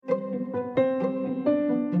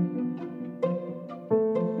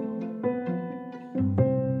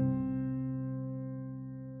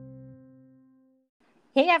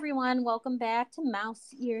Hey everyone, welcome back to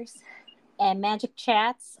Mouse Ears and Magic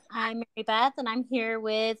Chats. I'm Mary Beth and I'm here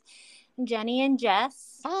with Jenny and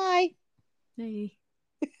Jess. Hi. Hey.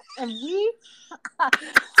 And I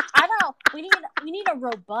don't know, we need a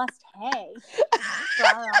robust hey for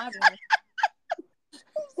our audience.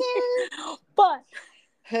 But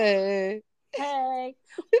Hey.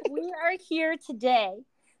 we are here today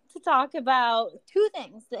to talk about two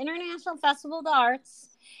things: the International Festival of the Arts,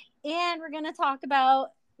 and we're going to talk about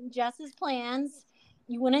Jess's plans.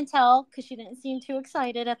 You wouldn't tell because she didn't seem too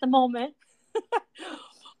excited at the moment.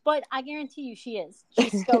 But I guarantee you she is.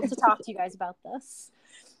 She's stoked to talk to you guys about this.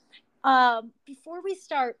 Before we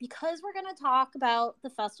start, because we're going to talk about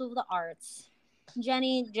the Festival of the Arts,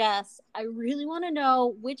 Jenny, Jess, I really want to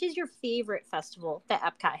know, which is your favorite festival that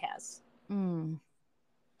Epcot has?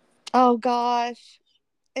 Oh gosh.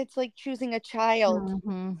 It's like choosing a child.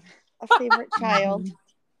 Mm-hmm. A favorite child.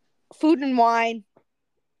 Food and wine.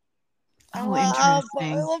 Oh, I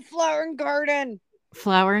interesting. love Flower and Garden.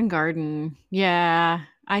 Flower and Garden. Yeah.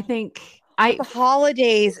 I think The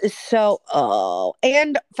holidays is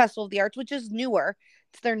and Festival of the Arts, which is newer.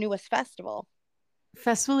 It's their newest festival.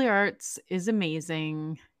 Festival of the Arts is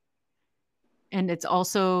amazing. And it's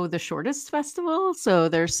also the shortest festival. So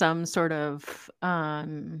there's some sort of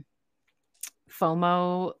FOMO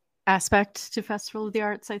aspect to Festival of the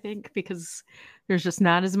Arts, I think, because there's just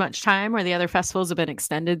not as much time, where the other festivals have been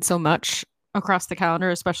extended so much across the calendar,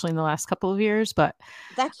 especially in the last couple of years. But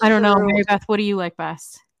That's I don't know, true. Mary Beth, what do you like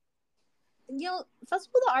best?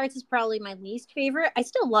 Festival of the Arts is probably my least favorite. I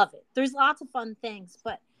still love it. There's lots of fun things,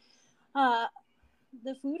 but the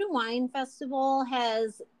Food and Wine Festival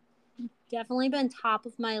has definitely been top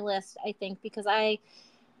of my list, I think, because I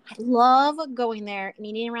love going there and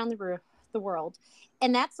eating around the world.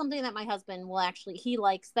 And that's something that my husband will he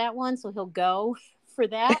likes that one, so he'll go for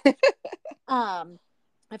that.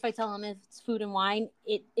 If I tell him it's food and wine,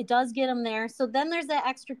 it does get him there. So then there's that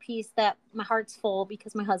extra piece that my heart's full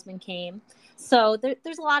because my husband came. So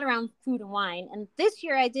there's a lot around food and wine. And this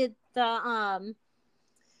year I did the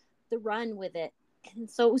run with it. And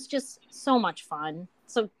so it was just so much fun.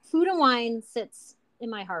 So food and wine sits in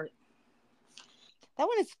my heart. That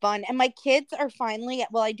one is fun. And my kids are finally,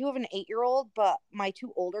 well, I do have an 8-year-old, but my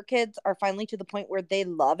two older kids are finally to the point where they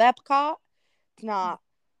love Epcot. It's not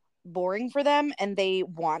boring for them, and they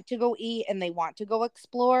want to go eat and they want to go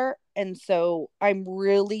explore. And so I'm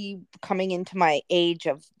really coming into my age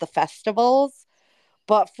of the festivals.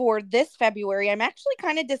 But for this February, I'm actually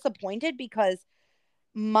kind of disappointed because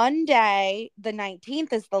Monday the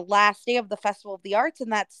 19th is the last day of the Festival of the Arts,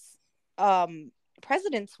 and that's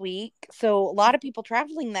President's Week. So a lot of people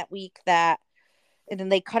traveling that week, and then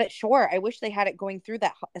they cut it short. I wish they had it going through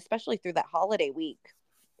that, especially through that holiday week.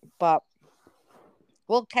 But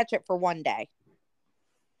we'll catch it for one day.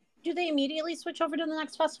 Do they immediately switch over to the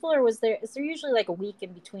next festival, or is there usually like a week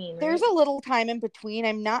in between? Right? There's a little time in between.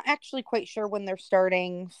 I'm not actually quite sure when they're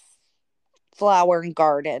starting Flower and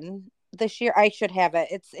Garden this year. I should have it.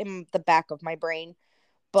 It's in the back of my brain.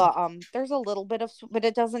 But there's a little bit of, but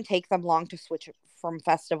it doesn't take them long to switch from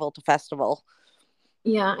festival to festival.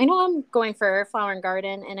 Yeah, I know I'm going for Flower and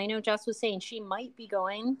Garden, and I know Jess was saying she might be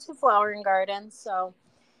going to Flower and Garden, so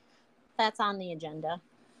that's on the agenda.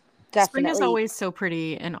 Definitely. Spring is always so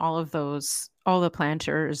pretty, and all the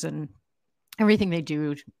planters and everything they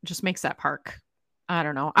do just makes that park. I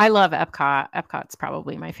don't know. I love Epcot. Epcot's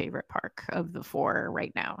probably my favorite park of the four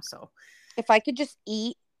right now. So if I could just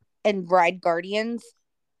eat and ride Guardians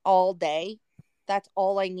all day, that's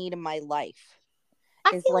all I need in my life.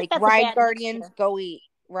 I feel like that's ride Guardians, go eat.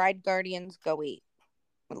 Ride Guardians, go eat.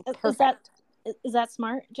 Perfect. Is that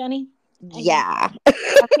smart, Jenny? Yeah.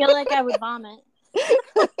 I feel like I would vomit.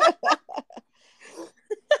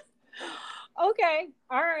 Okay.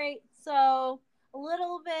 All right. So a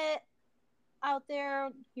little bit out there.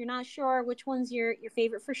 You're not sure which one's your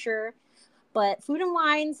favorite for sure. But Food and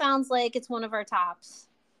Wine sounds like it's one of our tops.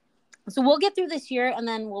 So we'll get through this year and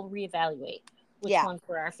then we'll reevaluate which ones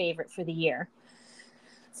were our favorite for the year.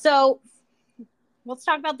 So let's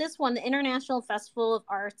talk about this one, the International Festival of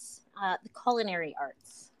Arts, the Culinary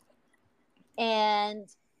Arts. And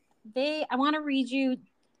I want to read you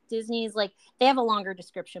Disney's, they have a longer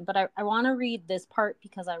description, but I want to read this part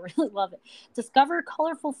because I really love it. Discover a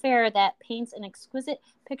colorful fare that paints an exquisite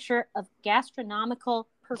picture of gastronomical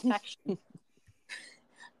perfection.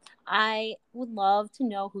 I would love to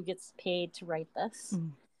know who gets paid to write this,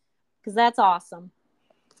 because that's awesome.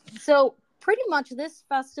 So pretty much this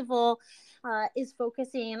festival is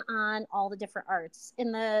focusing on all the different arts.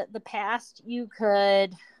 In the past, you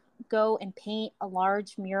could go and paint a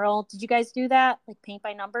large mural. Did you guys do that? Like paint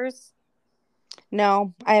by numbers?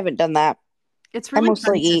 No, I haven't done that. It's I really mostly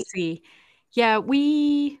fun to eat. see. Yeah,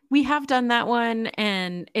 we have done that one,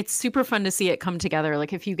 and it's super fun to see it come together.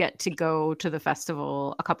 Like if you get to go to the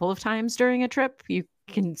festival a couple of times during a trip, you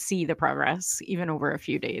can see the progress even over a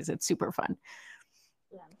few days. It's super fun.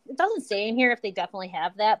 Yeah. It doesn't say in here if they definitely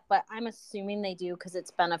have that, but I'm assuming they do because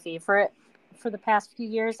it's been a favorite for the past few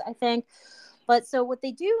years, I think. But so what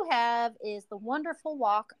they do have is the wonderful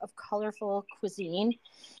walk of colorful cuisine.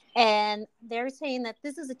 And they're saying that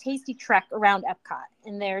this is a tasty trek around Epcot.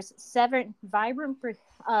 And there's 7 vibrant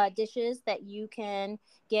dishes that you can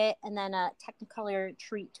get, and then a Technicolor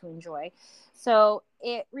treat to enjoy. So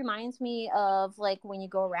it reminds me of like when you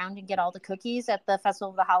go around and get all the cookies at the Festival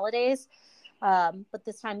of the Holidays. But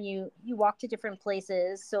this time you walk to different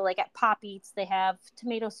places. So like at Pop Eats, they have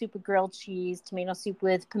tomato soup with grilled cheese, tomato soup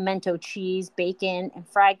with pimento cheese, bacon, and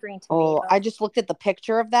fried green Oh, tomato. I just looked at the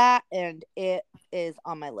picture of that, and it is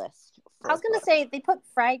on my list I for was gonna sure. say they put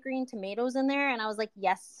fried green tomatoes in there, and I was like,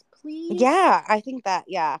 yes, please. Yeah, I think that.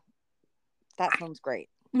 Yeah, that sounds great.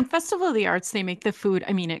 In Festival of the Arts, they make the food.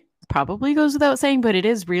 I mean, it probably goes without saying, but it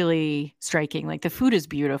is really striking. Like the food is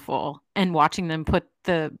beautiful, and watching them put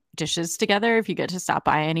the dishes together. If you get to stop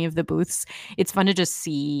by any of the booths, it's fun to just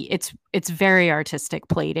see. It's very artistic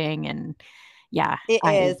plating, and yeah, It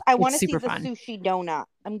is. I want it's to see super the fun. sushi donut.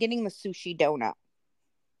 I'm getting the sushi donut.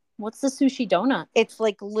 What's the sushi donut? It's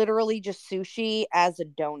like literally just sushi as a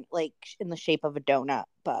donut, like in the shape of a donut.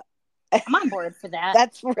 But I'm on board for that.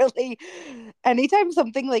 that's really anytime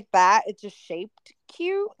something like that, it's just shaped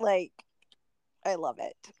cute. Like I love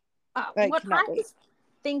it. I What I cannot wait. was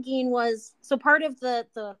thinking was so part of the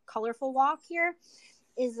colorful walk here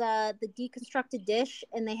is the deconstructed dish,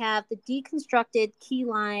 and they have the deconstructed key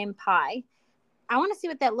lime pie. I want to see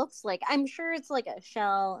what that looks like. I'm sure it's like a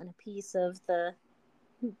shell and a piece of the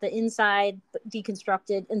inside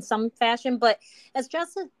deconstructed in some fashion. But as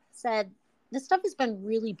Jessica said, this stuff has been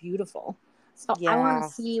really beautiful. So I want to Yeah.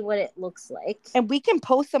 see what it looks like. And we can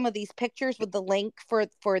post some of these pictures with the link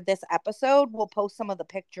for this episode. We'll post some of the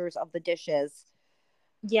pictures of the dishes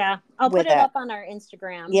Yeah, I'll put with it it. up on our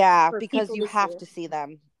Instagram Yeah, for because people you to have see. to see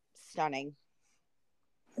them. Stunning.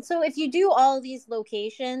 So if you do all these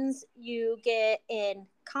locations, you get a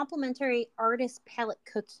complimentary artist palette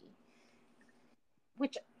cookie,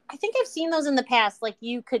 which I think I've seen those in the past. Like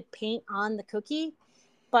you could paint on the cookie,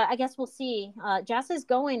 but I guess we'll see. Jess is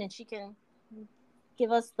going, and she can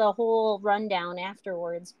give us the whole rundown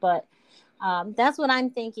afterwards. But that's what I'm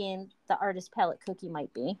thinking the artist palette cookie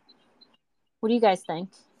might be. What do you guys think?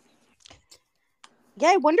 Yeah,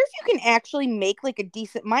 I wonder if you can actually make like a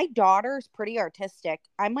decent. My daughter's pretty artistic.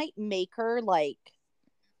 I might make her like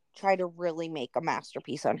try to really make a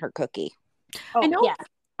masterpiece on her cookie. I Oh, know yeah.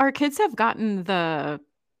 our kids have gotten the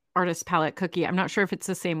artist palette cookie. I'm not sure if it's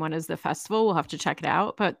the same one as the festival. We'll have to check it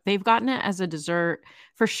out, but they've gotten it as a dessert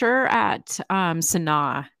for sure at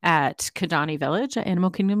Sanaa at Kidani Village at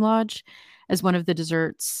Animal Kingdom Lodge as one of the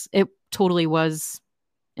desserts. It totally was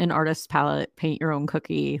an artist palette, paint your own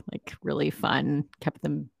cookie, like really fun. Kept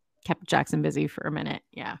Jackson busy for a minute.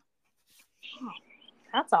 Yeah.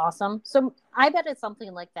 That's awesome. So I bet it's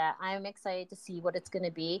something like that. I'm excited to see what it's going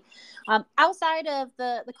to be. Outside of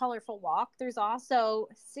the colorful walk, there's also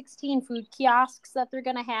 16 food kiosks that they're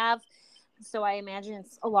going to have. So I imagine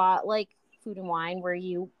it's a lot like Food and Wine, where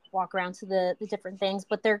you walk around to the different things,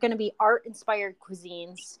 but they're going to be art inspired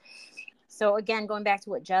cuisines. So again, going back to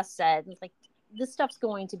what Jess said, like this stuff's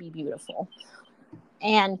going to be beautiful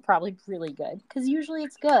and probably really good because usually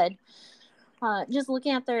it's good. Just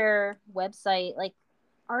looking at their website, like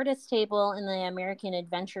artist table in the American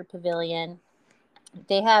Adventure Pavilion,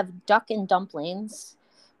 they have duck and dumplings,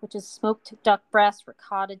 which is smoked duck breast,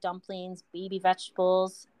 ricotta dumplings, baby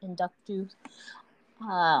vegetables, and duck juice.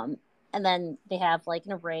 And then they have like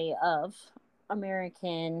an array of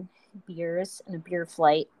American beers and a beer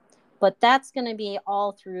flight. But that's going to be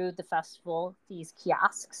all through the festival, these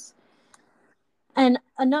kiosks. And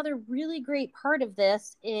another really great part of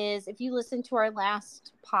this is if you listen to our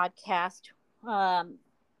last podcast, um,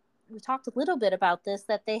 we talked a little bit about this,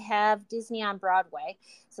 that they have Disney on Broadway.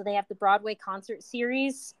 So they have the Broadway concert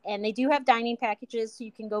series, and they do have dining packages. So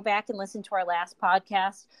you can go back and listen to our last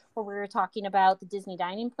podcast where we were talking about the Disney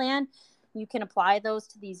dining plan. You can apply those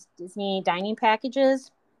to these Disney dining packages.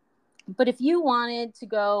 But if you wanted to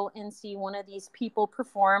go and see one of these people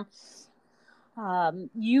perform,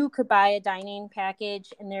 you could buy a dining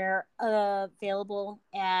package, and they're available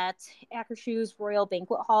at Akershus Royal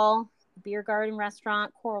Banquet Hall, Beer Garden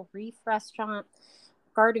Restaurant, Coral Reef Restaurant,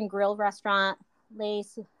 Garden Grill Restaurant,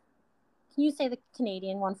 Lace. Can you say the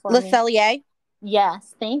Canadian one for Le me? Cellier.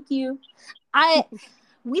 Yes, thank you. I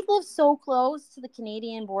We live so close to the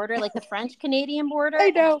Canadian border, like the French Canadian border, I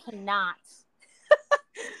and I know. cannot.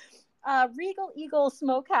 Regal Eagle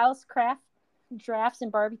Smokehouse Craft Drafts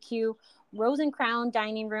and Barbecue, Rose and Crown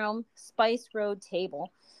Dining Room, Spice Road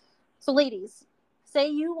Table. So, ladies, say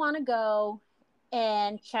you want to go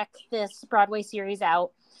and check this Broadway series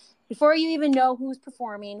out. Before you even know who's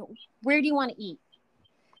performing, where do you want to eat?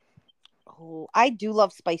 Oh, I do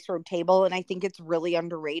love Spice Road Table, and I think it's really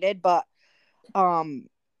underrated. But um,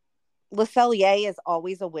 Le Cellier is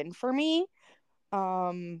always a win for me.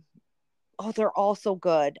 Um, oh, they're all so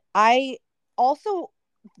good. I also,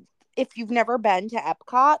 if you've never been to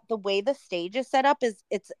Epcot, the way the stage is set up is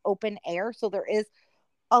it's open air, so there is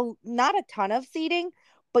not a ton of seating,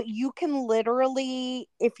 but you can literally,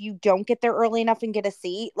 if you don't get there early enough and get a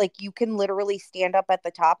seat, like you can literally stand up at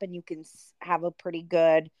the top and you can have a pretty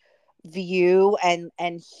good view and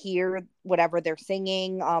hear whatever they're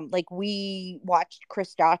singing. Like we watched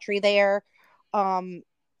Chris Daughtry there. Um,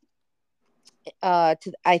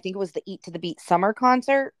 to I think it was the Eat to the Beat summer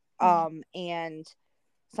concert. And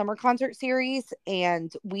summer concert series,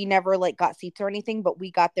 and we never like got seats or anything, but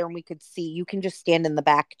we got there and we could see. You can just stand in the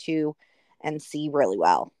back too and see really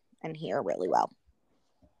well and hear really well.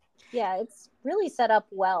 Yeah, it's really set up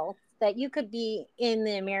well that you could be in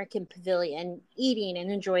the American Pavilion eating and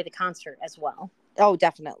enjoy the concert as well. Oh,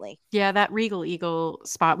 definitely. Yeah, that Regal Eagle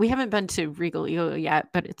spot. We haven't been to Regal Eagle yet,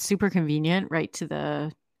 but it's super convenient right to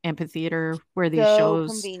the amphitheater where these So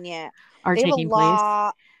shows convenient. are They have a taking place.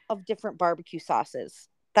 lot of different barbecue sauces.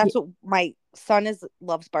 That's what my son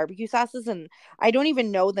loves, barbecue sauces, and I don't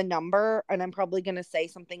even know the number, and I'm probably going to say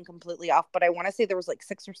something completely off, but I want to say there was like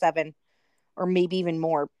 6 or 7 or maybe even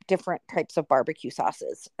more different types of barbecue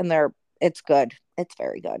sauces, and it's good. It's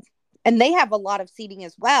very good. And they have a lot of seating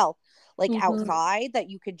as well, like outside, that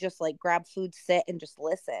you could just like grab food, sit, and just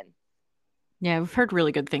listen. Yeah, we've heard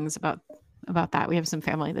really good things about that. We have some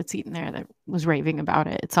family that's eaten there that was raving about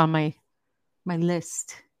it. It's on my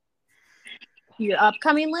list. Your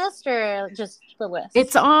upcoming list or just the list?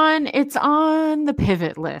 It's on the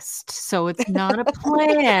pivot list. So it's not a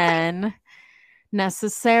plan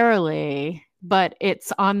necessarily, but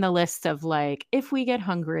it's on the list of like if we get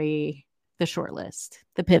hungry, the short list,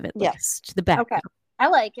 the pivot list, the back. Okay. I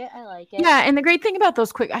like it. Yeah, and the great thing about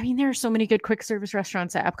those there are so many good quick service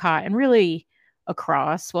restaurants at Epcot and really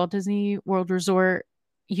across Walt Disney World Resort.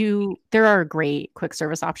 There are great quick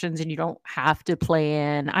service options and you don't have to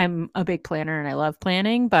plan. I'm a big planner and I love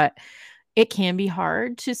planning, but it can be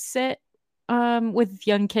hard to sit with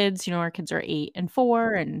young kids. You know, our kids are 8 and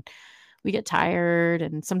 4 and we get tired,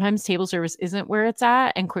 and sometimes table service isn't where it's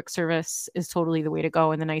at, and quick service is totally the way to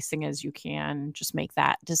go. And the nice thing is you can just make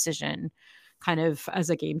that decision kind of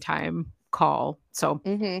as a game time call. So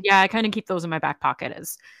yeah, I kind of keep those in my back pocket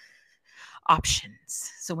as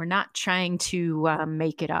options. So we're not trying to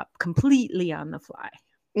make it up completely on the fly.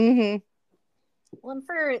 Well, and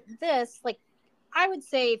for this, like, I would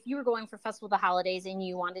say if you were going for Festival of the Holidays and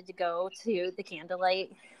you wanted to go to the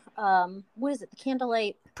candlelight, what is it? The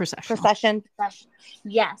candlelight procession.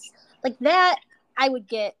 Yes, like that. I would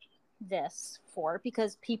get this for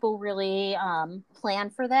because people really plan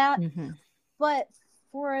for that. But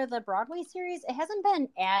for the Broadway series, it hasn't been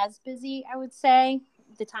as busy. I would say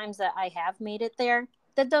the times that I have made it there.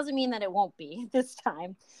 That doesn't mean that it won't be this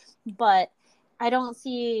time, but I don't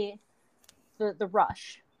see the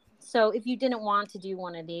rush. So if you didn't want to do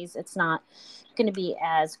one of these, it's not going to be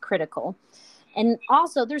as critical. And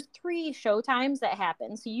also, there's 3 show times that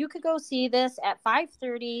happen. So you could go see this at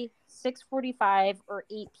 5:30, 6:45, or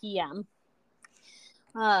 8 p.m.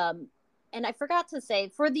 And I forgot to say,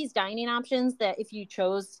 for these dining options, that if you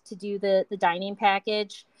chose to do the dining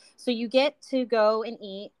package, so you get to go and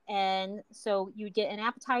eat. And so you get an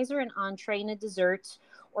appetizer, an entree, and a dessert,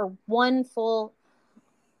 or one full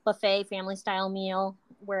buffet family style meal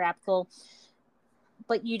where applicable,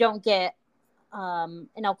 but you don't get an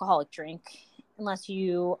alcoholic drink unless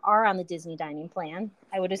you are on the Disney dining plan.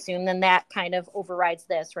 I would assume then that kind of overrides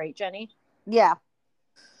this, right, Jenny? Yeah.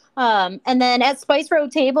 And then at Spice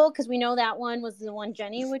Road Table, because we know that one was the one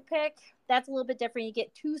Jenny would pick, that's a little bit different. You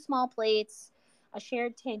get 2 small plates, a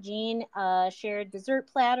shared tagine, a shared dessert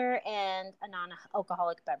platter, and a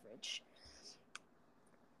non-alcoholic beverage.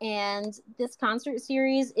 And this concert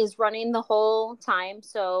series is running the whole time,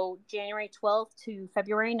 so January 12th to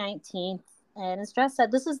February 19th. And as Jess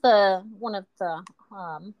said, this is one of the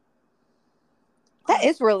that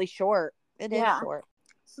is really short. It is short.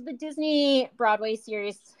 So the Disney Broadway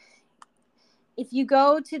series, if you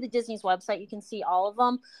go to the Disney's website, you can see all of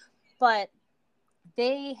them, but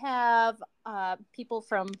they have people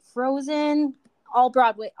from Frozen, all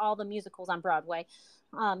the musicals on Broadway,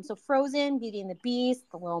 So Frozen, Beauty and the Beast,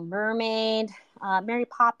 The Little Mermaid, Mary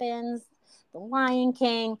Poppins, The Lion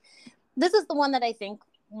King. This is the one that I think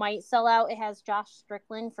might sell out. It has Josh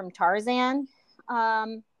Strickland from Tarzan.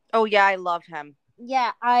 Oh yeah, I love him.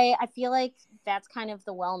 Yeah, I feel like that's kind of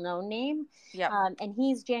the well-known name. Yep. And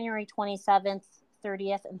he's January 27th,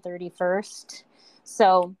 30th, and 31st.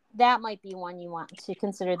 So that might be one you want to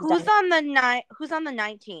consider. Who's on the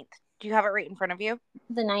 19th? Do you have it right in front of you?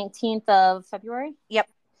 The 19th of February? Yep.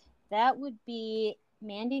 That would be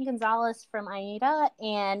Mandy Gonzalez from Aida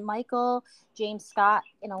and Michael James Scott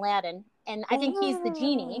in Aladdin. And I think he's the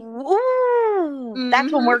genie. Ooh.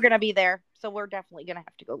 That's when we're going to be there. So we're definitely going to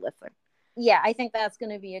have to go listen. Yeah, I think that's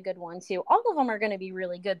going to be a good one too. All of them are going to be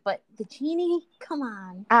really good, but the genie, come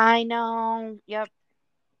on. I know. Yep.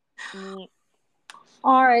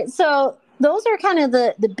 All right, so those are kind of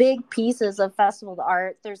the big pieces of festival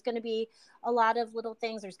art. There's going to be a lot of little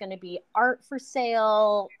things. There's going to be art for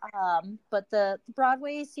sale, but the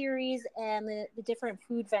Broadway series and the different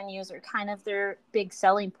food venues are kind of their big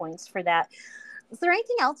selling points for that. Is there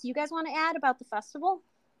anything else you guys want to add about the festival?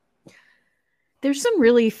 There's some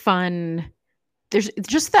really fun, there's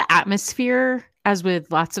just the atmosphere, as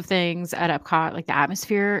with lots of things at Epcot, like the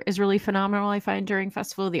atmosphere is really phenomenal, I find, during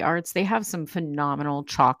Festival of the Arts. They have some phenomenal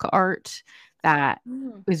chalk art that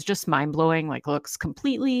is just mind-blowing, like looks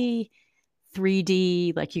completely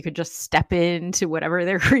 3D, like you could just step into whatever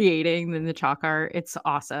they're creating in the chalk art. It's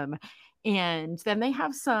awesome. And then they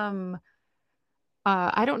have some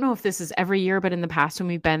I don't know if this is every year, but in the past when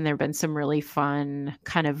we've been, there have been some really fun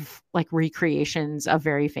kind of like recreations of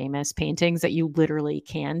very famous paintings that you literally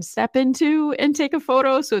can step into and take a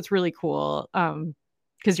photo. So it's really cool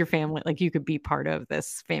because your family, like you could be part of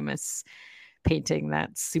this famous painting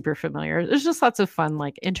that's super familiar. There's just lots of fun,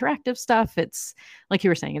 like interactive stuff. It's like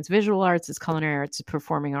you were saying, it's visual arts, it's culinary arts, it's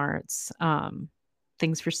performing arts,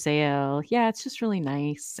 things for sale. Yeah, it's just really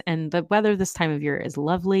nice. And the weather this time of year is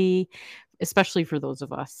lovely, especially for those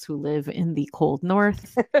of us who live in the cold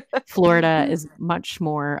north. Florida is much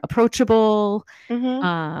more approachable.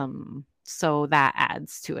 So that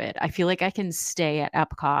adds to it. I feel like I can stay at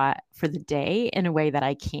Epcot for the day in a way that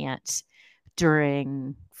I can't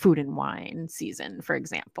during food and wine season, for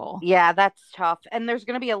example. Yeah, that's tough. And there's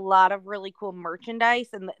going to be a lot of really cool merchandise,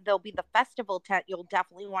 and there'll be the festival tent. You'll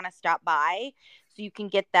definitely want to stop by so you can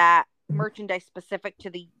get that merchandise specific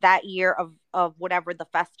to that year of whatever the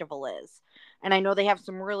festival is. And I know they have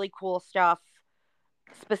some really cool stuff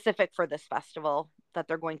specific for this festival that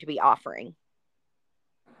they're going to be offering.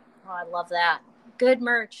 Oh, I love that. Good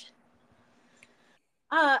merch.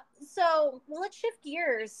 So let's shift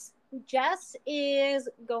gears. Jess is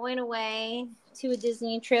going away to a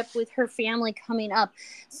Disney trip with her family coming up.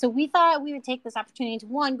 So we thought we would take this opportunity to,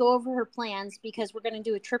 one, go over her plans because we're going to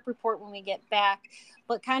do a trip report when we get back,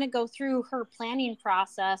 but kind of go through her planning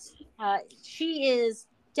process. She is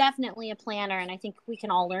definitely a planner, and I think we can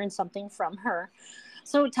all learn something from her.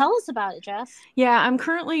 So tell us about it, Jess. Yeah, I'm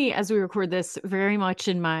currently, as we record this, very much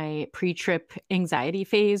in my pre-trip anxiety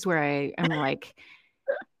phase where I am like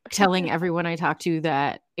telling everyone I talk to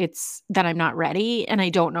that I'm not ready. And I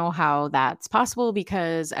don't know how that's possible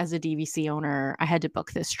because as a DVC owner, I had to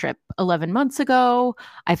book this trip 11 months ago.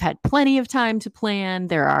 I've had plenty of time to plan.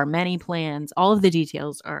 There are many plans. All of the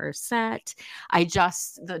details are set.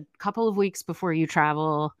 The couple of weeks before you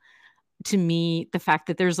travel, to me, the fact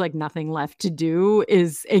that there's like nothing left to do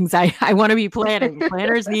is anxiety. I want to be planning.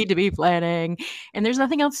 Planners need to be planning. And there's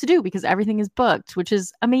nothing else to do because everything is booked, which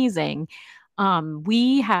is amazing.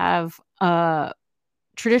 We have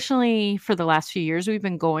traditionally for the last few years, we've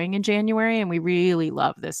been going in January and we really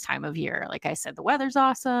love this time of year. Like I said, the weather's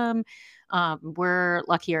awesome. We're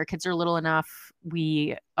lucky our kids are little enough.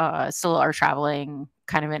 We still are traveling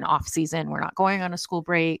kind of in off season. We're not going on a school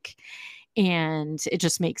break. And it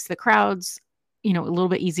just makes the crowds, a little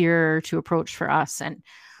bit easier to approach for us. And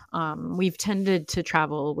we've tended to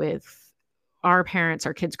travel with our parents,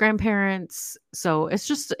 our kids' grandparents. So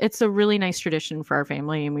it's a really nice tradition for our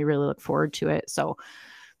family and we really look forward to it. So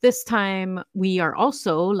this time we are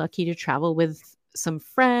also lucky to travel with some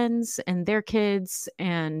friends and their kids.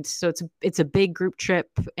 And so it's a big group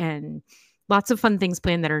trip and lots of fun things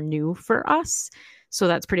planned that are new for us. So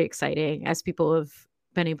that's pretty exciting as people have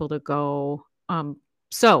been able to go.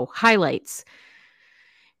 So highlights.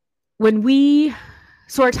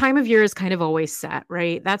 So our time of year is kind of always set,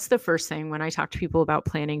 right? That's the first thing when I talk to people about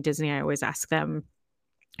planning Disney, I always ask them,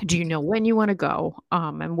 do you know when you want to go?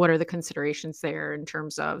 And what are the considerations there in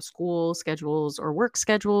terms of school schedules or work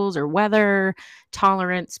schedules or weather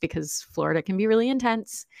tolerance? Because Florida can be really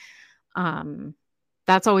intense. That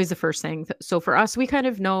that's always the first thing. So for us, we kind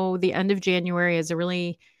of know the end of January is a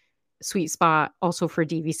really sweet spot. Also for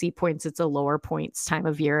DVC points, it's a lower points time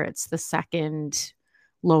of year. It's the second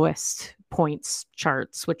lowest points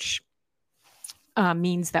charts, which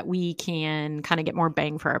means that we can kind of get more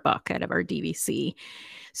bang for our buck out of our DVC.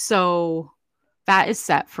 So that is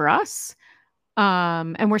set for us.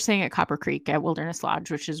 And we're staying at Copper Creek at Wilderness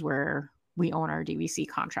Lodge, which is where we own our DVC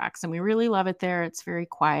contracts. And we really love it there. It's very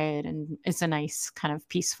quiet and it's a nice kind of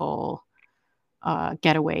peaceful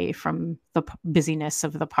getaway from the busyness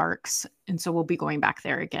of the parks. And so we'll be going back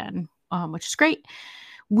there again, which is great.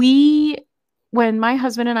 When my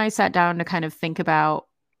husband and I sat down to kind of think about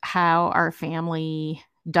how our family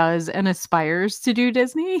does and aspires to do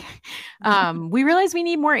Disney, we realized we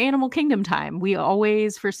need more Animal Kingdom time. We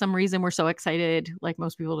always, for some reason, we're so excited, like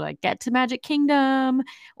most people, to like get to Magic Kingdom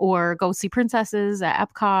or go see princesses at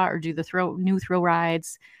Epcot or do the new thrill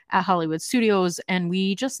rides at Hollywood Studios, and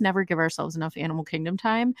we just never give ourselves enough Animal Kingdom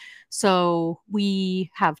time. So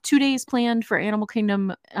we have 2 days planned for Animal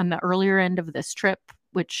Kingdom on the earlier end of this trip,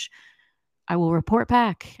 which I will report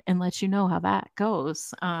back and let you know how that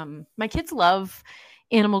goes. My kids love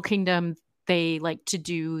Animal Kingdom. They like to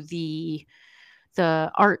do the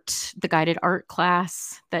guided art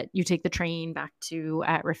class that you take the train back to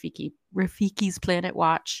at Rafiki's Planet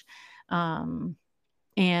Watch.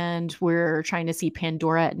 And we're trying to see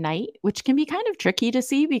Pandora at night, which can be kind of tricky to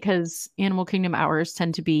see because Animal Kingdom hours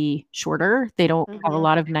tend to be shorter. They don't have a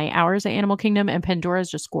lot of night hours at Animal Kingdom, and Pandora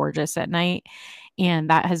is just gorgeous at night. And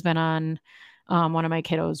that has been on one of my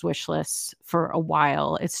kiddos' wish lists for a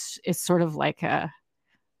while. It's sort of like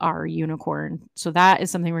our unicorn. So that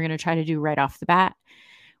is something we're going to try to do right off the bat.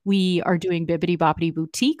 We are doing Bibbidi Boppidi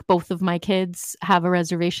Boutique. Both of my kids have a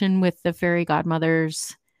reservation with the fairy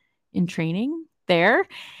godmothers in training there.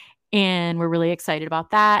 And we're really excited about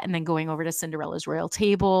that. And then going over to Cinderella's Royal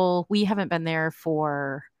Table. We haven't been there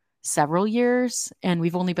for several years and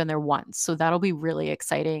we've only been there once. So that'll be really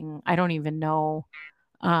exciting. I don't even know.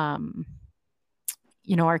 Our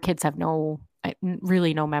kids have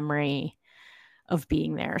really no memory of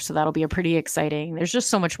being there. So that'll be a pretty exciting. There's just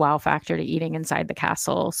so much wow factor to eating inside the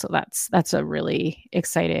castle. So that's a really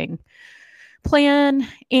exciting plan.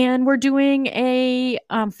 And we're doing a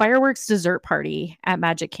fireworks dessert party at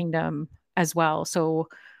Magic Kingdom as well. So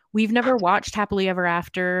we've never watched Happily Ever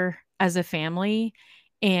After as a family,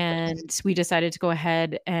 and we decided to go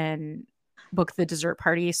ahead and book the dessert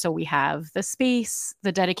party. So we have the space,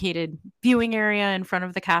 the dedicated viewing area in front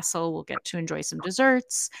of the castle. We'll get to enjoy some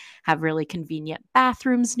desserts, have really convenient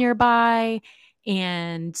bathrooms nearby.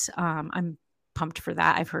 And I'm pumped for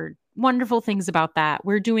that. I've heard wonderful things about that.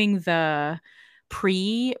 We're doing the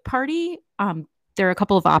pre-party. There are a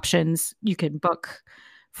couple of options you can book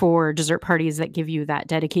for dessert parties that give you that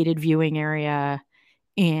dedicated viewing area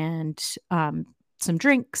and some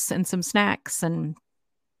drinks and some snacks, and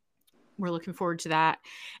we're looking forward to that.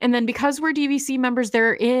 And then because we're DVC members,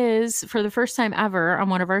 there is, for the first time ever on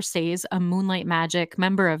one of our stays, a Moonlight Magic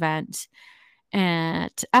member event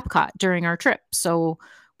at Epcot during our trip. So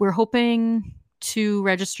we're hoping to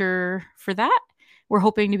register for that. We're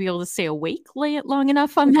hoping to be able to stay awake long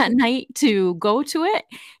enough on that night to go to it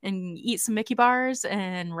and eat some Mickey bars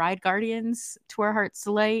and ride Guardians to our heart's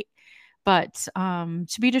delight. But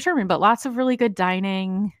to be determined, but lots of really good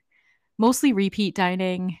dining, mostly repeat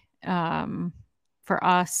dining. For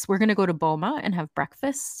us, we're going to go to Boma and have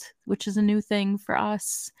breakfast, which is a new thing for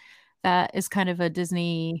us. That is kind of a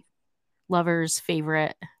Disney lover's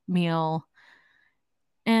favorite meal.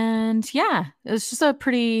 And yeah, it's just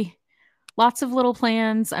lots of little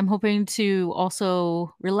plans. I'm hoping to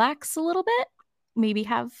also relax a little bit, maybe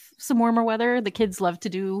have some warmer weather. The kids love to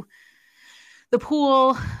do the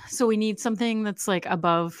pool, so we need something that's like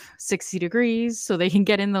above 60 degrees so they can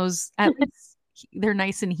get in those. At least they're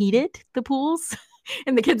nice and heated, the pools,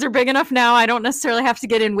 and the kids are big enough now. I don't necessarily have to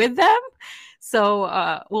get in with them.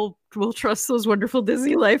 So we'll trust those wonderful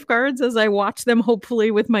Disney lifeguards as I watch them,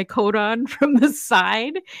 hopefully with my coat on from the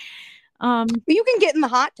side. You can get in the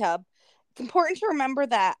hot tub. It's important to remember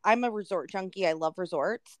that I'm a resort junkie. I love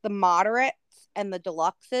resorts. The moderates and the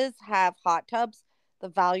deluxes have hot tubs. The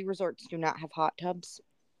value resorts do not have hot tubs.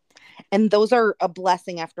 And those are a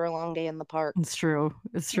blessing after a long day in the park. It's true.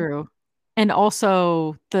 And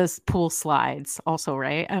also the pool slides also,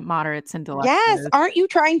 right? At moderates and deluxe. Yes. Aren't you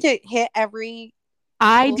trying to hit every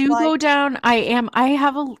I do slide? Go down.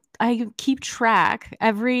 I keep track.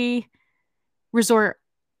 Every resort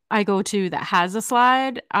I go to that has a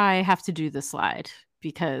slide, I have to do the slide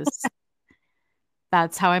because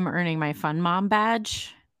that's how I'm earning my Fun Mom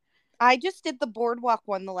badge. I just did the boardwalk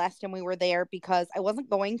one the last time we were there because I wasn't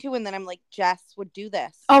going to, and then I'm like, Jess would do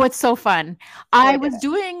this. Oh, it's so fun. I I did was it.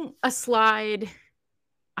 doing a slide,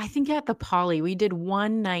 I think at the Poly. We did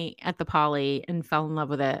one night at the Poly and fell in love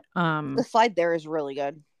with it. The slide there is really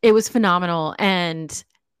good. It was phenomenal. And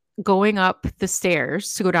going up the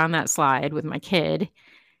stairs to go down that slide with my kid,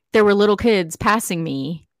 there were little kids passing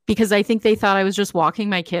me because I think they thought I was just walking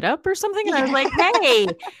my kid up or something. And I was like, hey,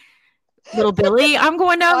 little Billy, I'm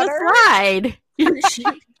going down the slide.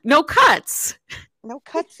 No cuts. No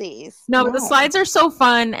cutsies. No, but the slides are so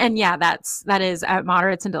fun. And yeah, that is at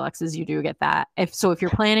moderates and deluxes, you do get that. If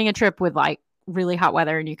you're planning a trip with like really hot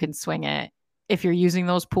weather and you can swing it, if you're using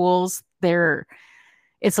those pools,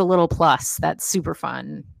 it's a little plus. That's super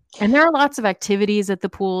fun. And there are lots of activities at the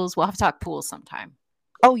pools. We'll have to talk pools sometime.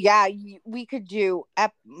 Oh yeah, we could do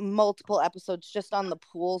multiple episodes just on the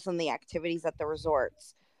pools and the activities at the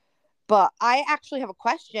resorts. But I actually have a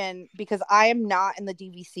question because I am not in the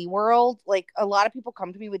DVC world. Like a lot of people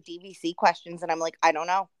come to me with DVC questions and I'm like, I don't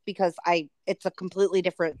know because it's a completely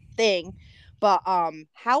different thing. But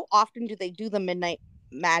how often do they do the Midnight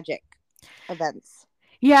Magic events?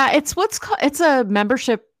 Yeah, it's a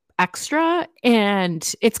membership extra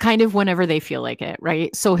and it's kind of whenever they feel like it,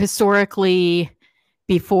 right? So historically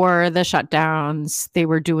before the shutdowns, they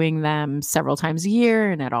were doing them several times a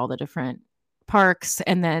year and at all the different parks,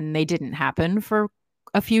 and then they didn't happen for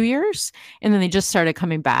a few years and then they just started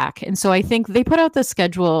coming back. And so I think they put out the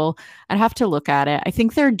schedule. I'd have to look at it. I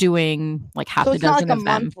think they're doing like half a dozen like of a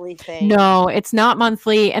them. Monthly thing. No, it's not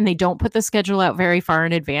monthly and they don't put the schedule out very far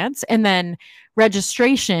in advance. And then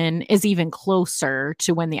registration is even closer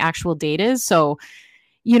to when the actual date is. So,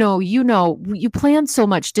 you plan so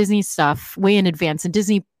much Disney stuff way in advance and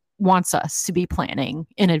Disney wants us to be planning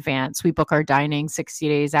in advance. We book our dining 60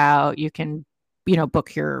 days out. You can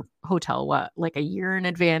book your hotel, like a year in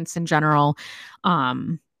advance in general.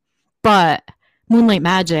 But Moonlight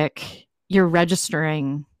Magic, you're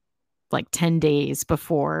registering like 10 days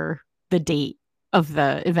before the date of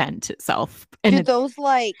the event itself. And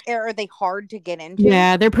are they hard to get into?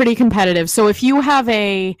 Yeah, they're pretty competitive. So if you have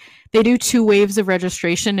they do 2 waves of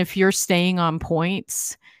registration. If you're staying on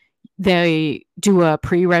points, they do a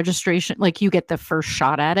pre-registration, like you get the first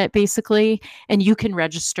shot at it basically, and you can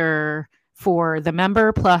register for the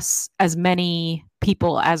member plus as many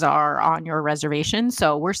people as are on your reservation.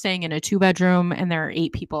 So we're staying in a 2-bedroom and there are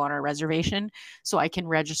 8 people on our reservation. So I can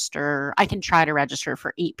try to register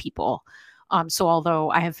for 8 people. So although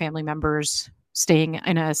I have family members staying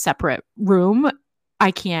in a separate room,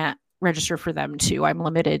 I can't register for them too. I'm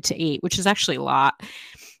limited to 8, which is actually a lot.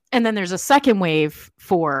 And then there's a second wave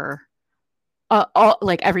for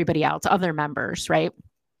like everybody else, other members, right?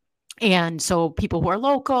 And so people who are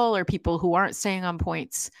local or people who aren't staying on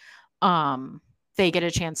points, they get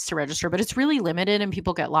a chance to register, but it's really limited and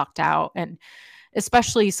people get locked out. And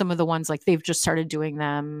especially some of the ones like they've just started doing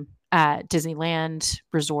them at Disneyland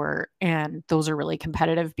Resort. And those are really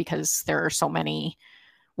competitive because there are so many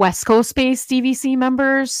West Coast based DVC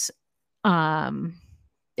members.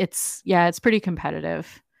 It's pretty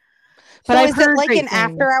competitive. But so is it like an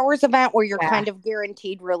after hours event where you're kind of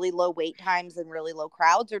guaranteed really low wait times and really low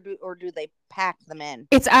crowds, or do they pack them in?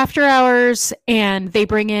 It's after hours and they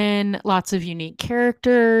bring in lots of unique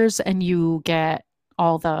characters and you get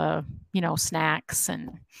all the, snacks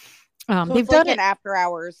and so they've done an after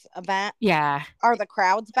hours event. Yeah. Are the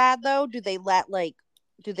crowds bad though? Do they let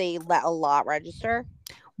a lot register?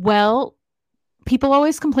 Well, people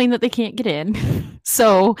always complain that they can't get in.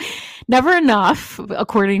 So never enough,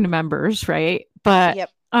 according to members, right? But yep.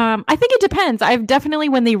 I think it depends. I've definitely,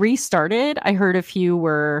 when they restarted, I heard a few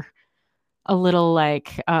were a little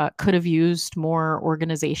like could have used more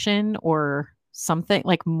organization or something,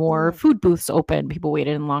 like more food booths open. People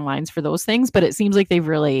waited in long lines for those things. But it seems like they've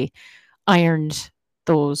really ironed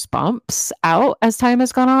those bumps out as time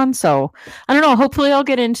has gone on. So I don't know. Hopefully I'll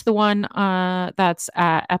get into the one that's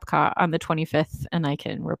at Epcot on the 25th and I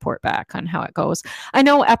can report back on how it goes. I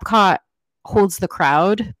know Epcot holds the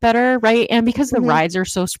crowd better, right? And because the rides are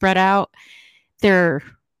so spread out, there's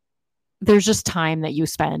just time that you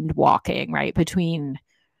spend walking, right? Between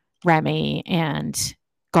Remy and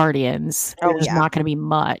Guardians. There's not going to be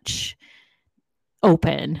much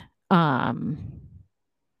open.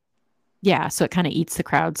 Yeah, so it kind of eats the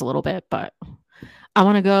crowds a little bit, but I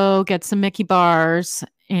want to go get some Mickey bars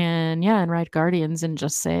and ride Guardians and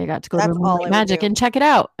just say I got to go to Moonlight Magic and check it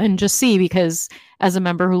out and just see, because as a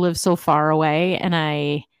member who lives so far away, and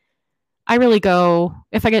I really go,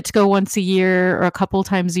 if I get to go once a year or a couple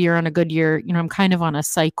times a year on a good year, I'm kind of on a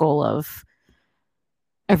cycle of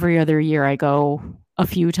every other year I go a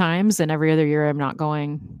few times, and every other year I'm not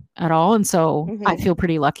going at all. And so I feel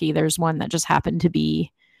pretty lucky. There's one that just happened to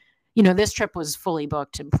be, this trip was fully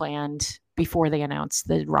booked and planned before they announced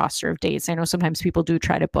the roster of dates. I know sometimes people do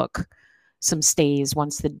try to book some stays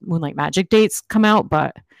once the Moonlight Magic dates come out,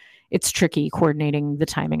 but it's tricky coordinating the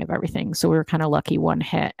timing of everything. So we were kind of lucky one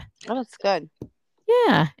hit. Oh, that's good.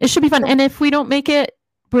 Yeah, it should be fun. And if we don't make it,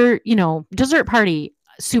 we're, dessert party,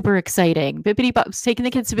 super exciting. Taking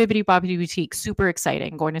the kids to Bibbidi Bobbidi Boutique, super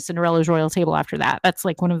exciting. Going to Cinderella's Royal Table after that. That's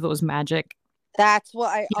like one of those magic. That's what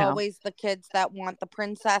I always, the kids that want the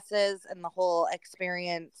princesses and the whole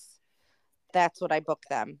experience, that's what I book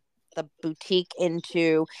them. The boutique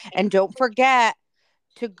into. And don't forget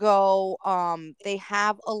to go, they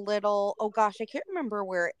have a little, oh gosh, I can't remember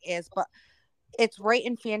where it is, but it's right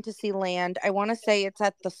in Fantasyland. I want to say it's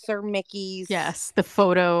at the Sir Mickey's. Yes, the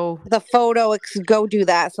photo. Go do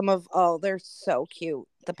that. They're so cute,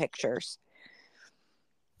 the pictures.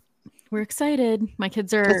 We're excited. My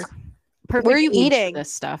kids are perfect. Where are you eating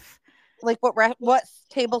this stuff? Like what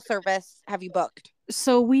table service have you booked?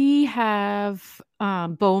 So we have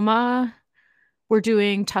Boma. We're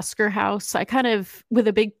doing Tusker House. I kind of, with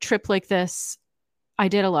a big trip like this, I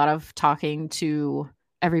did a lot of talking to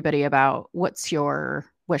everybody about what's your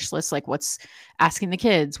wish list, like what's asking the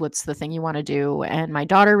kids, what's the thing you want to do. And my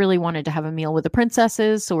daughter really wanted to have a meal with the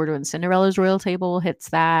princesses, so we're doing Cinderella's Royal Table, hits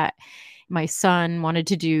that. My son wanted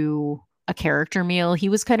to do a character meal. He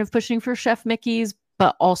was kind of pushing for Chef Mickey's,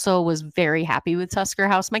 but also was very happy with Tusker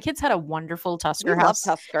House. My kids had a wonderful Tusker House.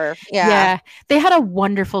 Love Tusker. Yeah. They had a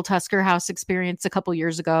wonderful Tusker House experience a couple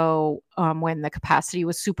years ago when the capacity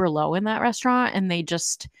was super low in that restaurant, and they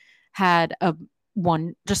just had a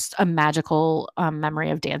magical memory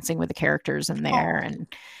of dancing with the characters in there. And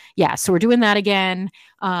yeah, so we're doing that again.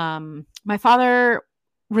 My father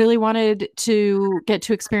really wanted to get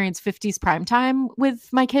to experience 50s primetime with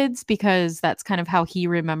my kids because that's kind of how he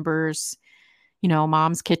remembers,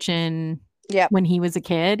 Mom's Kitchen when he was a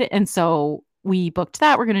kid. And so we booked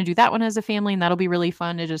that. We're going to do that one as a family, and that'll be really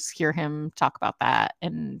fun to just hear him talk about that.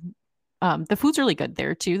 And the food's really good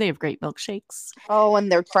there too. They have great milkshakes. Oh,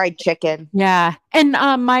 and their fried chicken. Yeah. And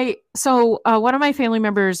one of my family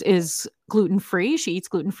members is gluten-free. She eats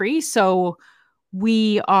gluten-free. So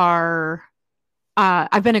we are,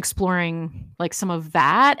 I've been exploring like some of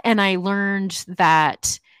that. And I learned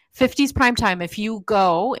that 50s primetime, if you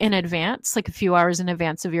go in advance, like a few hours in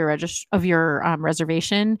advance of your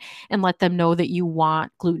reservation, and let them know that you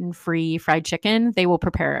want gluten-free fried chicken, they will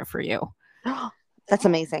prepare it for you. That's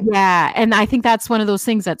amazing. Yeah. And I think that's one of those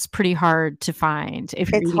things that's pretty hard to find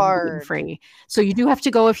if you're eating gluten-free. So you do have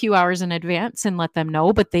to go a few hours in advance and let them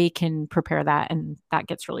know, but they can prepare that, and that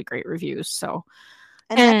gets really great reviews. So,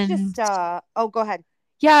 and that's just, go ahead.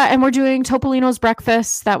 Yeah. And we're doing Topolino's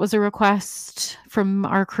breakfast. That was a request from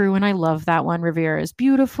our crew, and I love that one. Riviera is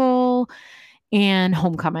beautiful. And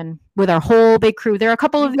Homecoming with our whole big crew. There are a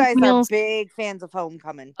couple of you guys meals. Are big fans of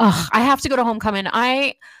Homecoming. I have to go to Homecoming.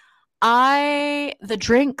 The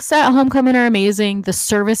drinks at Homecoming are amazing. The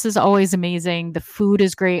service is always amazing. The food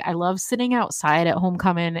is great. I love sitting outside at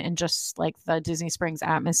Homecoming and just like the Disney Springs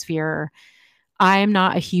atmosphere. I am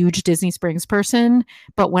not a huge Disney Springs person,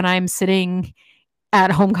 but when I'm sitting at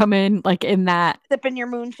Homecoming, like in that, sipping your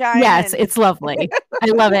moonshine. Yes, it's lovely. I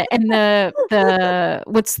love it. And the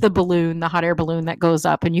what's the balloon, the hot air balloon that goes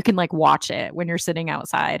up, and you can like watch it when you're sitting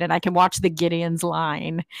outside, and I can watch the Gideon's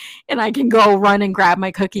line, and I can go run and grab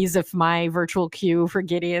my cookies if my virtual queue for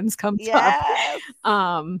Gideon's comes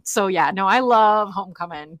up. So yeah, no, I love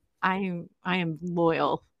Homecoming. I am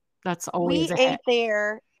loyal. That's always we ate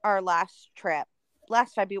there our last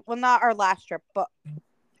February. Well, not our last trip, but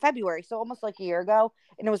February, so almost like a year ago,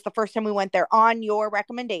 and it was the first time we went there on your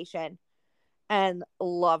recommendation, and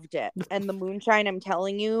loved it. And the moonshine, I'm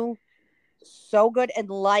telling you, so good and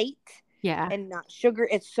light, and not sugar.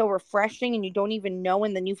 It's so refreshing, and you don't even know,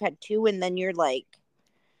 and then you've had two, and then you're like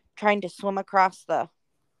trying to swim across the.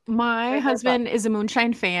 My husband is a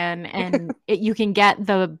moonshine fan, and you can get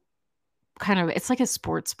the kind of, it's like a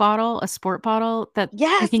sport bottle that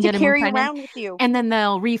you can get carry around with you, and then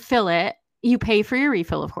they'll refill it. You pay for your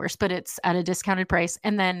refill, of course, but it's at a discounted price.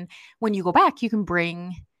 And then when you go back, you can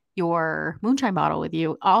bring your moonshine bottle with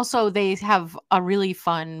you. Also, they have a really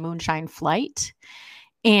fun moonshine flight,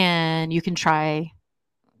 and you can try,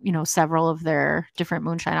 several of their different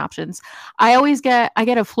moonshine options. I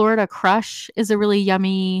get a Florida Crush, is a really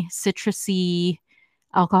yummy, citrusy,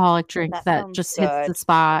 alcoholic drink that just hits the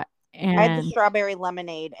spot. And I had the strawberry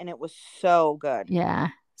lemonade, and it was so good. Yeah,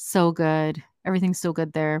 so good. Everything's so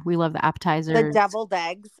good there. We love the appetizers. The deviled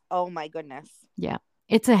eggs. Oh my goodness. Yeah.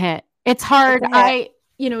 It's a hit. It's hard.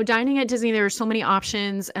 dining at Disney, there are so many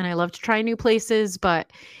options and I love to try new places,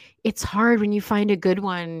 but it's hard when you find a good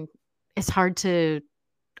one. It's hard to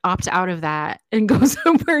opt out of that and go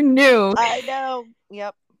somewhere new. I know.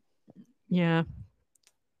 Yep. Yeah.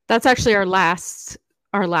 That's actually our last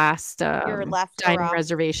Your last dining hurrah.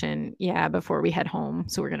 reservation. Yeah, before we head home.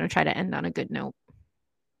 So we're going to try to end on a good note.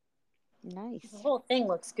 Nice. The whole thing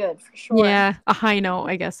looks good for sure. Yeah, a high note,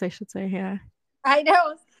 I guess I should say. Yeah. I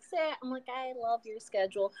know. I'm like, I love your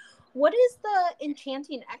schedule. What is the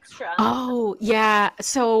enchanting extra? Oh, yeah.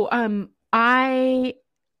 So I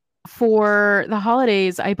for the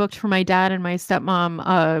holidays, I booked for my dad and my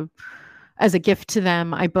stepmom as a gift to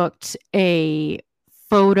them. I booked a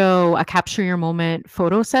capture your moment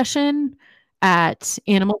photo session at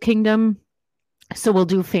Animal Kingdom. So we'll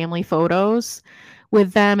do family photos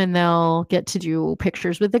with them and they'll get to do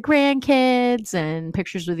pictures with the grandkids and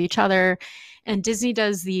pictures with each other. And Disney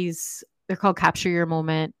does these, they're called capture your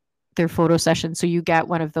moment. They're photo sessions. So you get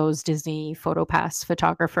one of those Disney photo pass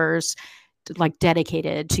photographers like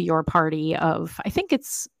dedicated to your party of, I think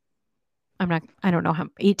it's, I don't know how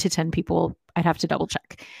 8 to 10 people. I'd have to double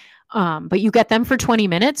check. But you get them for 20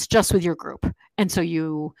 minutes just with your group. And so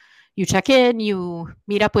you check in, you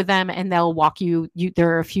meet up with them and they'll walk you.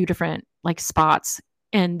 There are a few different like spots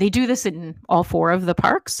and they do this in all 4 of the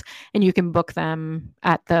parks and you can book them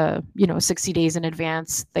at the, 60 days in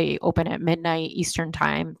advance. They open at midnight Eastern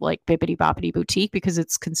time, like Bibbidi Bobbidi Boutique, because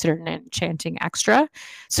it's considered an enchanting extra.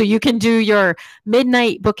 So you can do your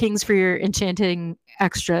midnight bookings for your enchanting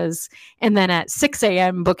extras and then at 6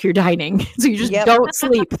 a.m. book your dining. So you just don't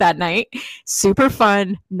sleep that night. Super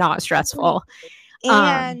fun, not stressful.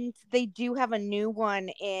 And they do have a new one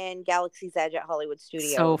in Galaxy's Edge at Hollywood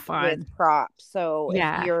Studios. So fun. With props. So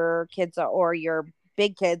if your kids or your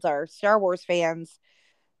big kids are Star Wars fans,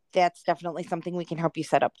 that's definitely something we can help you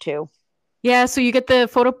set up too. Yeah, so you get the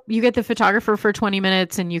photographer for 20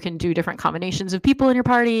 minutes and you can do different combinations of people in your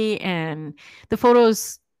party and the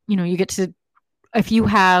photos, you get to, if you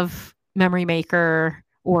have Memory Maker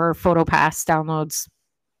or PhotoPass downloads,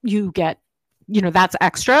 you get, that's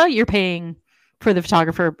extra. You're paying for the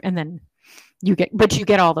photographer and then you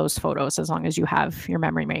get all those photos as long as you have your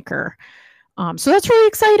Memory Maker. So that's really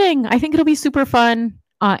exciting. I think it'll be super fun.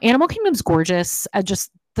 Animal Kingdom's gorgeous. Just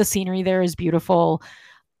the scenery there is beautiful.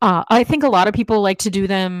 I think a lot of people like to do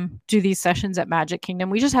these sessions at Magic Kingdom.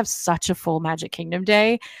 We just have such a full Magic Kingdom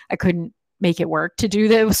day. I couldn't make it work to do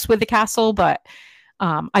this with the castle, but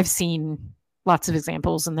I've seen lots of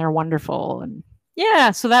examples and they're wonderful. And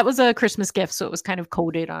yeah, so that was a Christmas gift. So it was kind of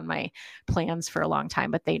coded on my plans for a long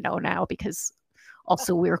time, but they know now because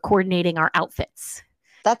also we were coordinating our outfits.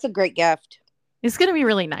 That's a great gift. It's going to be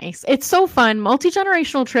really nice. It's so fun.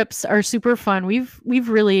 Multi-generational trips are super fun. We've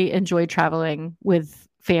really enjoyed traveling with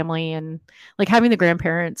family and like having the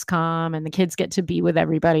grandparents come and the kids get to be with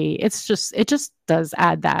everybody. It just does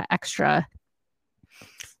add that extra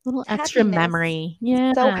memory.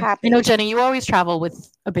 Yeah. So happy. I know, Jenny, you always travel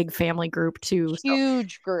with a big family group too.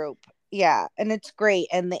 Huge group. Yeah. And it's great.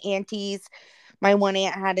 And the aunties, my one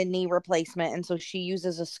aunt had a knee replacement and so she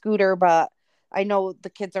uses a scooter, but I know the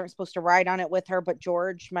kids aren't supposed to ride on it with her, but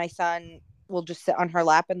George, my son, will just sit on her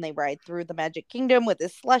lap and they ride through the Magic Kingdom with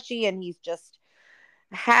his slushie and he's just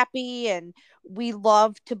happy. And we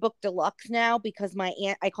love to book deluxe now because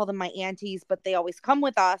I call them my aunties, but they always come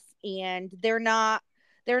with us and they're not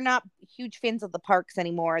huge fans of the parks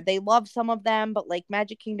anymore. They love some of them, but like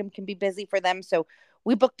Magic Kingdom can be busy for them. So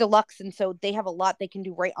we book deluxe and so they have a lot they can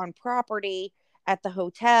do right on property at the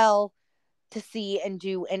hotel to see and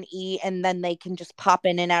do and eat, and then they can just pop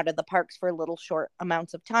in and out of the parks for little short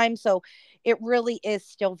amounts of time. So it really is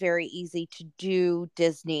still very easy to do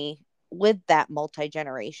Disney with that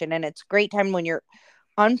multi-generation, and it's a great time when you're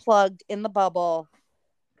unplugged in the bubble,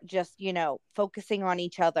 just focusing on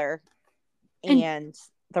each other, and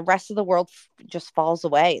the rest of the world just falls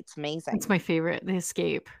away. It's amazing. It's my favorite, the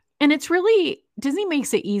escape. And it's really, Disney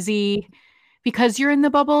makes it easy because you're in the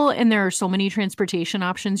bubble and there are so many transportation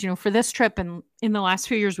options, for this trip. And in the last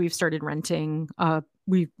few years, we've started renting,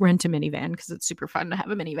 we rent a minivan because it's super fun to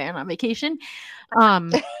have a minivan on vacation.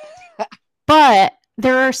 But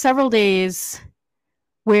there are several days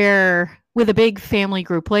where with a big family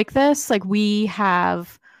group like this, like we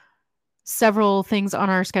have several things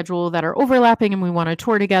on our schedule that are overlapping and we want to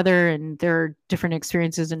tour together and there are different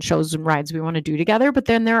experiences and shows and rides we want to do together. But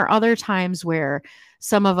then there are other times where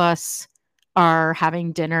some of us are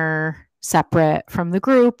having dinner separate from the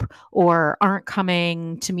group or aren't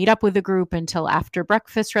coming to meet up with the group until after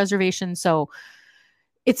breakfast reservation. So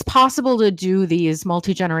it's possible to do these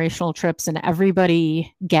multi-generational trips and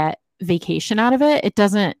everybody get vacation out of it.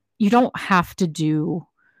 You don't have to do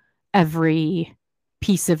every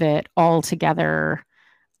piece of it all together.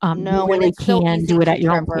 No, You and really it's so can easy do it to at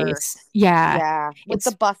your own traverse. pace. Yeah, Yeah. With the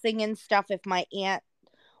it's busing and stuff, if my aunt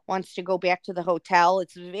wants to go back to the hotel,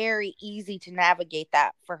 it's very easy to navigate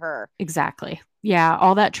that for her. exactly. Yeah,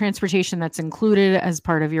 all that transportation that's included as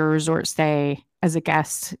part of your resort stay as a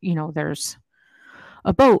guest, there's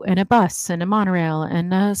a boat and a bus and a monorail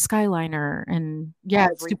and a skyliner, and yeah,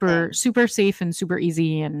 it's super Everything. super safe and super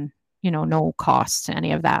easy, and no cost to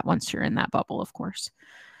any of that once you're in that bubble, of course.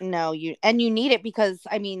 No, you need it because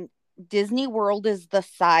I mean, Disney World is the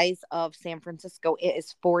size of San Francisco. It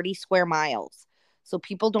is 40 square miles. So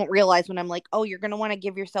people don't realize when I'm like, "Oh, you're going to want to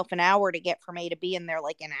give yourself an hour to get from A to B," and they're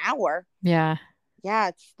like, "An hour?" Yeah. Yeah,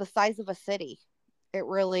 it's the size of a city. It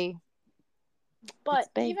really But it's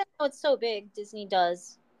big. even though it's so big, Disney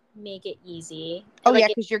does make it easy. Oh Like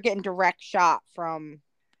yeah, cuz you're getting direct shot from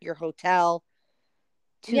your hotel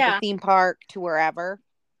to the yeah, theme park to wherever.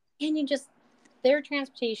 and their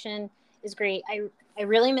transportation is great. I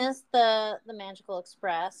really miss the Magical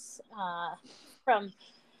Express from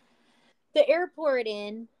the airport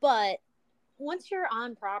in, but once you're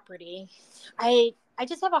on property, I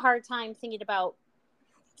just have a hard time thinking about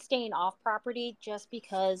staying off property just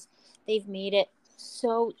because they've made it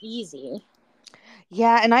so easy.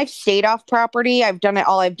 Yeah, and I've stayed off property. I've done it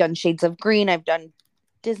all. I've done Shades of Green. I've done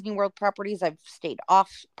Disney World properties. I've stayed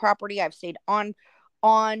off property. I've stayed on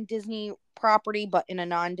Disney property, but in a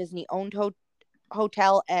non-Disney owned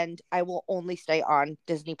hotel. And I will only stay on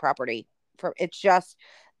Disney property. For it's just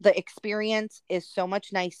the experience is so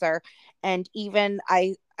much nicer. And even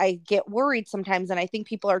I get worried sometimes, and I think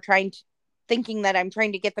people are thinking that I'm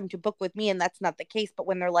trying to get them to book with me, and that's not the case. But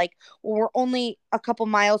when they're like, "Well, we're only a couple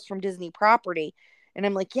miles from Disney property," and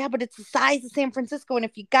I'm like, "Yeah, but it's the size of San Francisco, and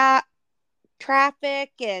if you got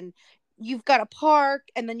traffic and you've got to park,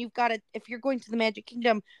 and then you've got to, if you're going to the Magic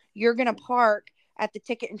Kingdom, you're going to park at the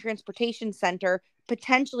Ticket and Transportation Center,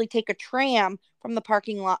 potentially take a tram from the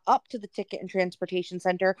parking lot up to the Ticket and Transportation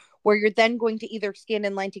Center, where you're then going to either stand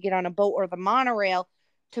in line to get on a boat or the monorail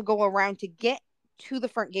to go around to get to the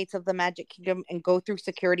front gates of the Magic Kingdom and go through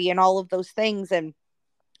security and all of those things." And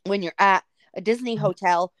when you're at a Disney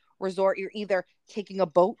hotel resort, you're either taking a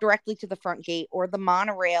boat directly to the front gate or the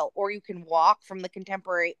monorail, or you can walk from the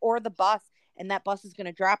Contemporary or the bus, and that bus is going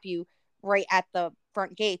to drop you right at the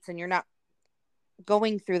front gates, and you're not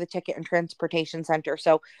going through the Ticket and Transportation Center.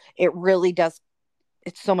 So it really does,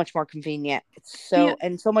 it's so much more convenient. It's Yeah.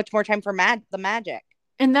 and so much more time for the magic.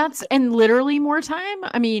 And literally more time.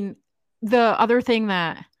 I mean, the other thing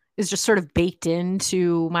that is just sort of baked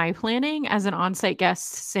into my planning as an on-site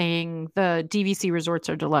guest, saying the DVC resorts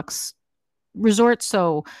are deluxe resorts.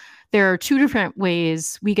 So there are two different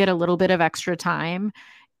ways we get a little bit of extra time.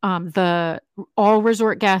 The all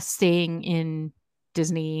resort guests staying in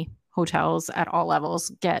Disney hotels at all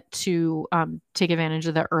levels get to take advantage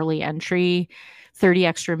of the early entry, 30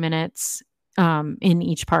 extra minutes in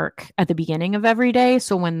each park at the beginning of every day.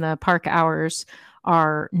 So when the park hours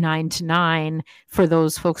are 9 to 9, for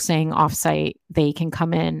those folks staying offsite, they can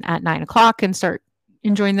come in at 9 o'clock and start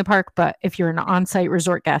enjoying the park. But if you're an on-site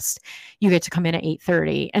resort guest, you get to come in at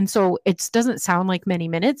 8:30. And so it doesn't sound like many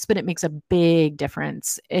minutes, but it makes a big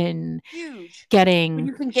difference in Huge. When getting,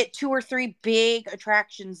 you can get 2 or 3 big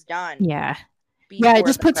attractions done. yeah. Yeah, it Before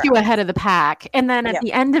just the puts you crowd. ahead of the pack. And then at Yep.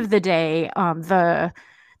 the end of the day,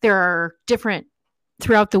 there are different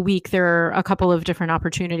throughout the week. There are a couple of different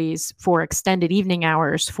opportunities for extended evening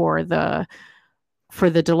hours for the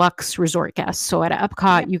deluxe resort guests. So at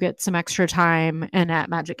Epcot, you get some extra time, and at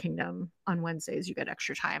Magic Kingdom on Wednesdays, you get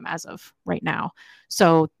extra time as of right now.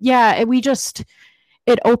 So yeah,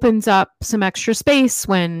 it opens up some extra space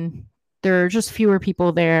when there are just fewer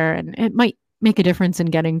people there, and it might make a difference in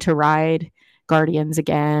getting to ride Guardians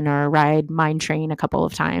again or ride Mine Train a couple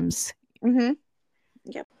of times. Mm-hmm.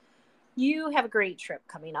 Yep. You have a great trip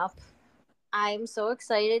coming up. I'm so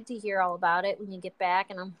excited to hear all about it when you get back,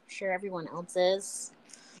 and I'm sure everyone else is.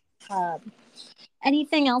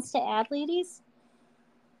 Anything else to add, ladies?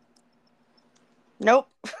 Nope.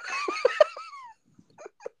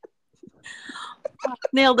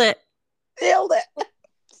 Nailed it. Nailed it.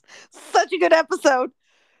 Such a good episode.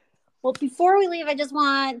 Well, before we leave, I just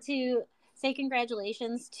want to say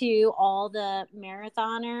congratulations to all the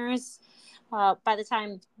marathoners. By the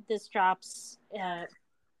time this drops,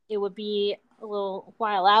 it would be a little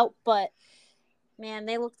while out, but man,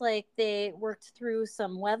 they looked like they worked through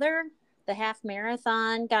some weather. The half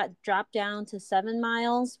marathon got dropped down to 7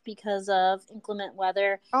 miles because of inclement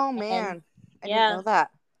weather. Oh man, and, I didn't know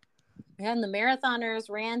that. And the marathoners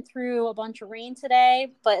ran through a bunch of rain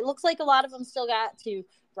today, but it looks like a lot of them still got to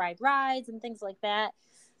ride rides and things like that.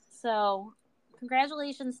 So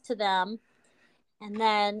congratulations to them. And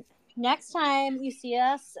then next time you see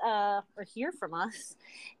us or hear from us,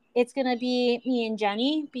 it's going to be me and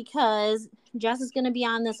Jenny because Jess is going to be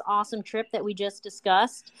on this awesome trip that we just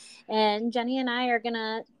discussed. And Jenny and I are going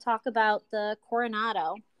to talk about the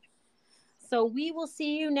Coronado. So we will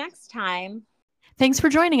see you next time. Thanks for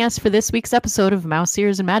joining us for this week's episode of Mouse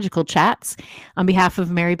Ears and Magical Chats. On behalf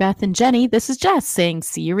of Mary Beth and Jenny, this is Jess saying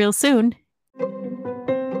see you real soon.